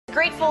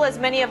grateful as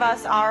many of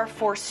us are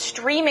for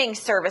streaming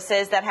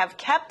services that have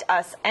kept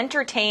us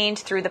entertained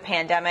through the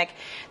pandemic,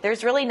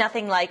 there's really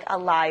nothing like a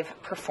live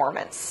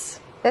performance.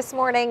 This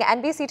morning,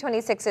 NBC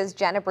 26's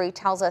Jenna Bree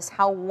tells us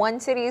how one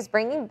city is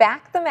bringing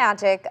back the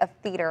magic of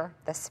theater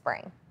this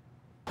spring.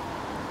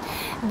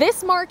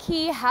 This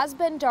marquee has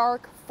been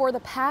dark for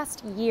the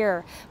past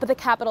year, but the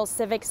capital's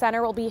Civic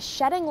Centre will be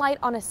shedding light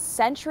on a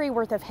century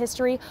worth of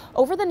history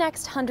over the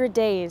next 100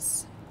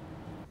 days.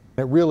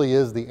 It really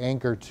is the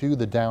anchor to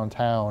the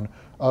downtown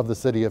of the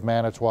city of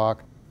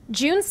Manitowoc.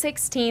 June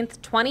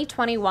 16th,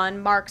 2021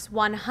 marks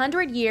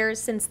 100 years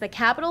since the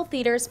Capitol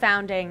Theater's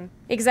founding.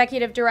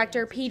 Executive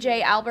Director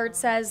PJ Albert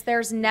says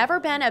there's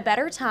never been a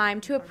better time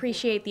to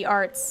appreciate the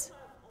arts.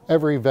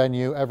 Every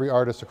venue, every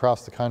artist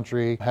across the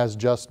country has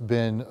just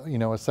been,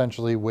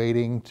 essentially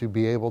waiting to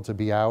be able to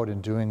be out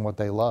and doing what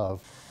they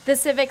love. The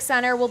Civic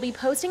Centre will be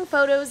posting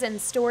photos and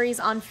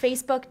stories on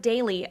Facebook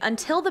daily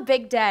until the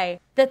big day.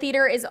 The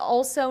theater is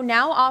also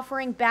now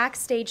offering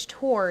backstage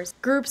tours.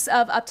 Groups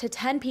of up to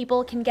 10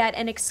 people can get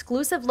an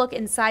exclusive look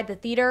inside the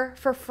theater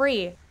for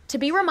free to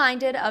be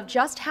reminded of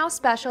just how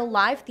special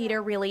live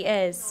theater really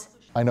is.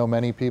 I know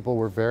many people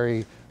were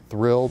very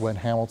thrilled when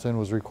Hamilton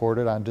was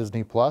recorded on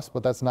Disney+,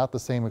 but that's not the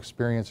same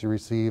experience you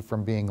receive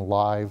from being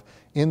live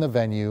in the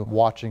venue,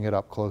 watching it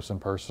up close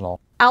and personal.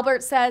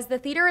 Albert says the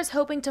theater is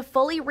hoping to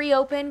fully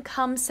reopen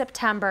come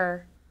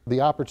September.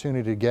 The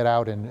opportunity to get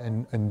out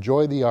and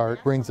enjoy the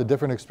art brings a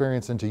different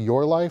experience into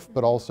your life,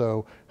 but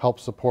also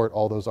helps support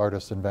all those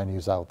artists and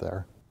venues out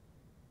there.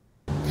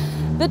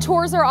 The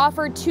tours are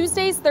offered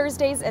Tuesdays,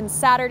 Thursdays, and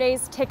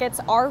Saturdays. Tickets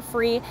are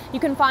free.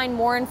 You can find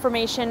more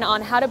information on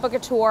how to book a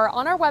tour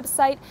on our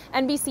website,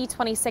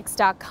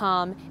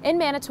 NBC26.com. In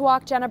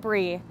Manitowoc, Jenna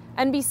Bree,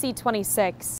 NBC 26.